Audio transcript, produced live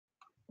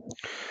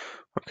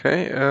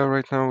Okay,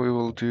 right now we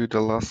will do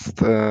the last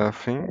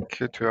thing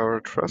to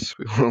our truss.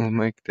 We will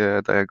make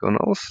the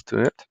diagonals to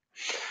it.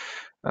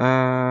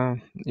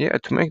 Yeah,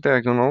 to make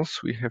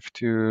diagonals, we have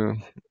to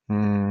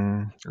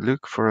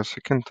look for a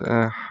second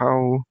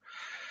how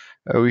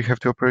we have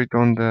to operate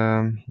on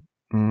the,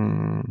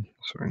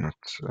 sorry, not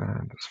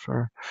the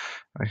sphere.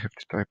 I have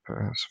to type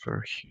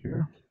sphere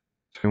here.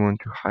 So I want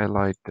to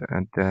highlight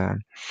the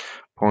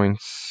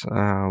points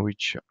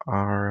which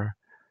are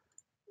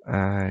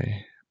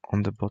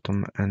on the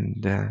bottom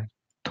and the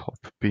top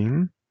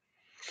beam.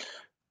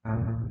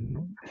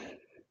 No,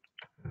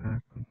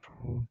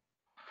 Control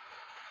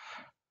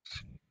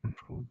C,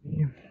 Control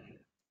V,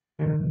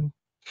 and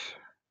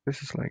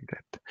this is like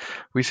that.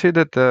 We see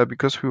that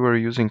because we were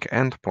using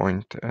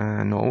endpoint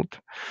node,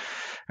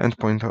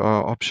 endpoint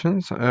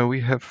options,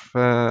 we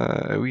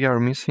are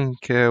missing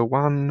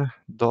one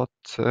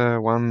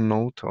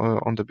node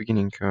on the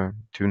beginning,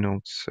 two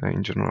nodes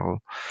in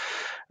general.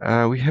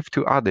 We have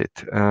to add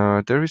it.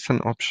 There is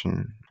an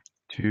option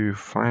to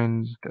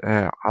find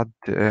add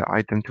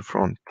item to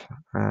front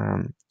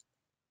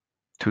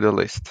to the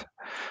list.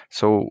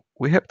 So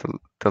we have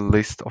the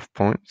list of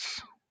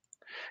points,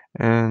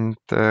 and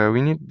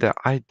we need the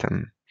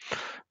item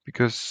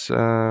because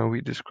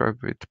we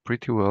describe it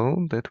pretty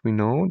well that we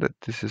know that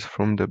this is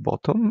from the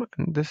bottom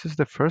and this is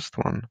the first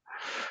one.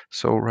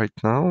 So right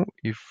now,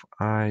 if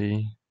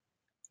I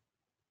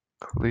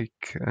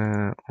click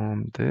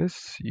on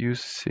this, you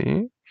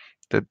see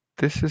that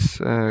this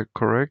is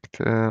correct.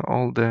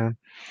 All the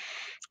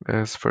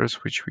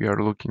spheres which we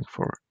are looking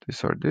for.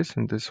 These are this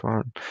and this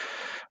one.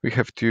 We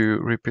have to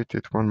repeat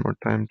it one more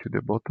time to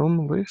the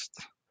bottom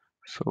list.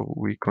 So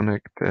we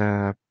connect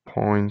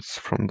points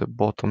from the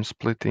bottom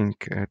splitting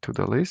to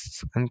the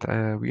lists, and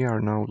we are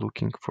now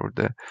looking for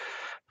the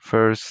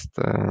first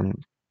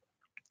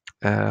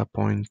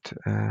point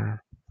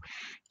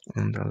on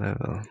the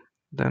level.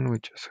 Then we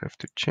just have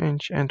to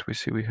change, and we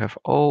see we have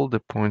all the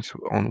points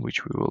on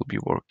which we will be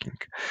working.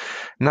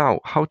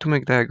 Now, how to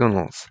make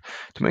diagonals?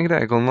 To make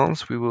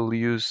diagonals, we will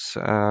use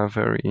a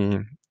very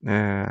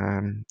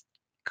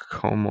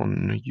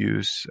common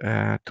use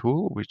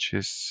tool, which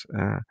is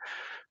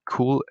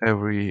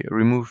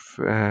remove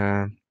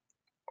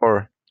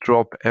or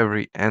drop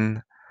every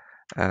nth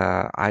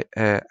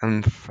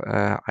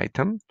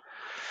item,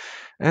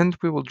 and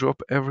we will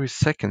drop every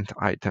second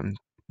item.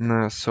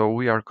 So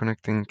we are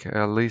connecting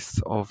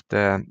lists of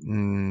the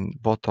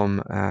bottom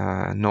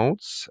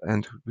nodes,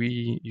 and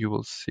you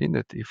will see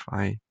that if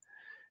I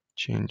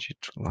change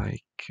it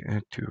like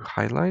to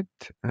highlight,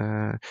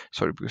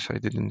 sorry, because I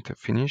didn't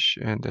finish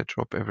the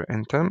drop every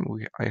n time,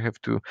 I have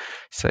to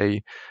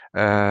say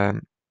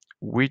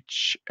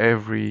which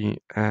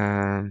every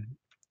item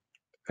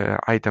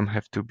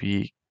have to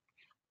be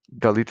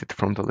deleted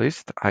from the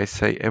list. I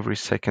say every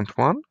second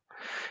one,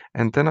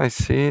 and then I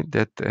see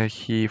that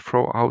he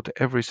throw out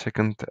every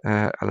second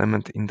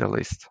element in the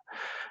list.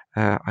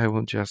 I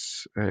will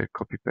just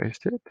copy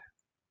paste it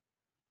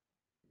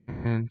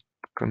and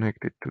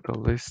connect it to the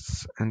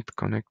lists and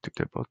connect to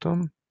the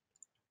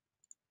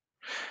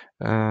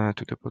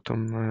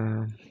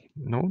bottom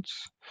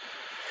nodes.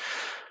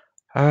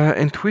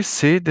 And we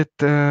see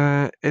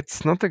that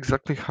it's not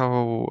exactly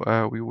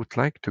how we would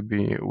like to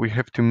be. We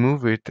have to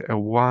move it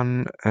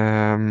one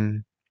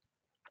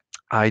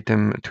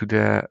item to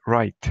the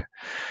right.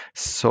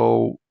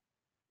 So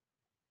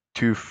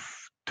to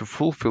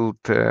fulfill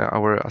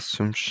our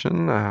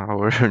assumption,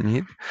 our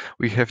need,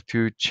 we have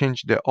to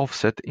change the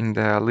offset in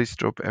the list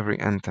drop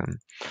every item.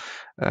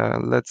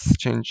 Let's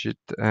change it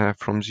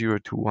from 0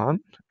 to 1,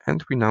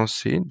 and we now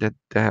see that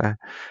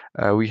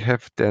we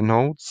have the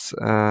nodes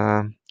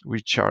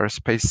which are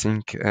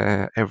spacing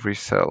every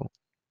cell.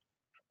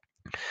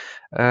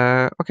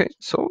 Okay,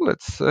 so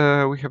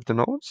we have the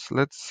nodes.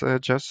 Let's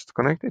just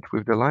connect it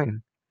with the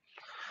line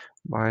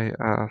by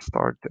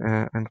start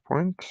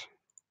endpoint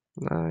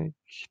like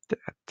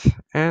that.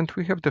 And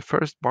we have the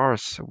first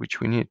bars which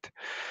we need.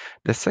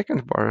 The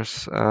second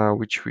bars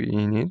which we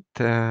need,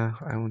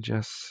 I will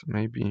just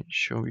maybe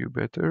show you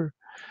better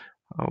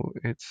how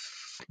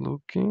it's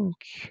looking.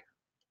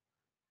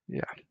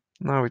 Yeah,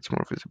 now it's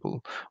more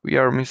visible. We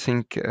are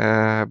missing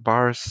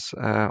bars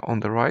on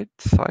the right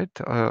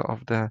side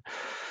of the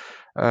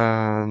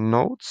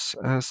nodes.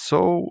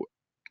 So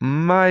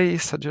my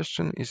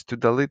suggestion is to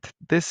delete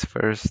this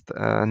first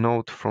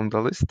node from the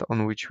list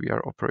on which we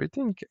are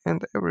operating,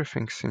 and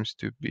everything seems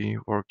to be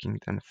working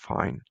then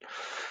fine.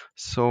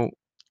 So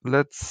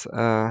let's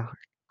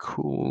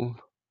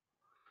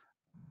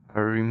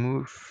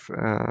remove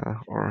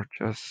or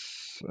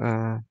just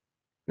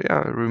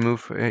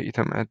remove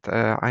item at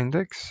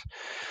index.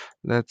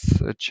 Let's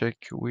check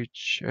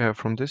which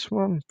from this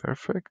one,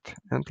 perfect,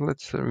 and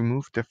let's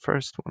remove the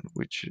first one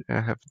which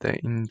have the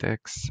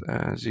index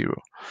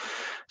 0.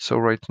 So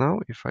right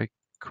now if I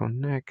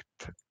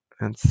connect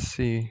and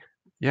see,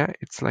 yeah,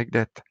 it's like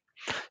that.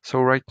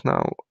 So right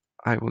now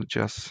I will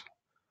just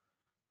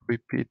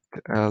repeat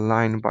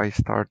line by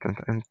start and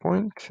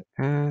endpoint,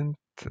 and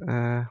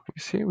we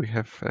see we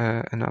have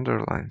another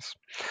lines.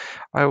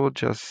 I will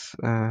just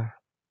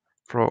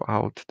throw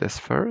out this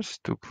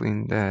first to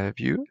clean the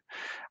view.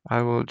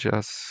 I will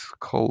just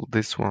call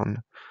this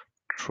one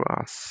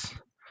truss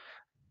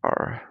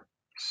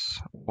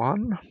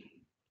R1,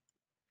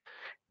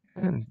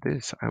 and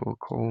this I will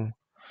call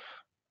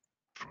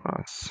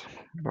truss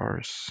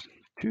bars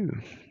 2.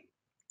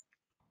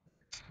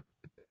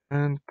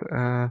 And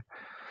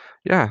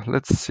yeah,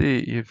 let's see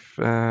if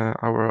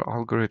our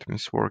algorithm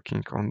is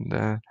working on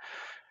the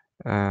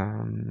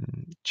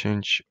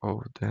change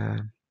of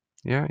the,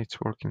 yeah, it's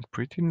working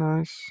pretty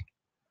nice.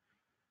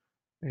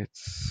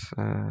 It's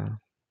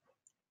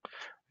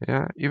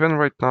yeah, even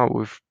right now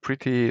with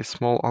pretty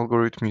small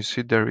algorithm, you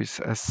see there is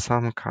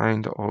some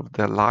kind of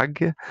the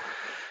lag,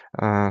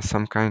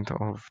 some kind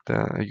of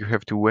the, you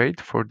have to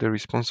wait for the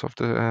response of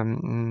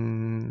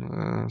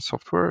the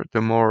software.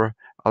 The more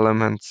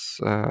elements,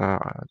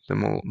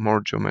 the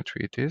more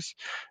geometry it is,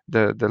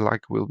 the lag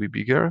will be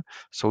bigger.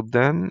 So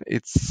then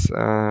it's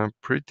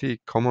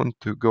pretty common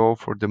to go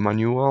for the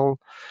manual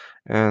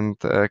and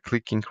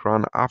clicking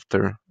run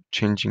after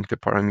changing the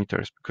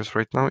parameters, because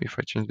right now if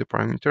I change the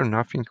parameter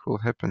nothing will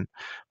happen,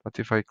 but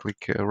if I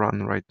click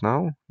run right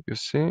now, you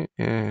see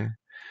the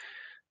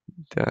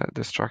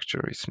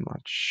structure is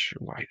much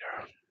wider.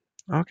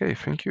 Okay,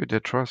 thank you. The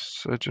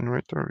truss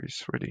generator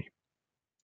is ready.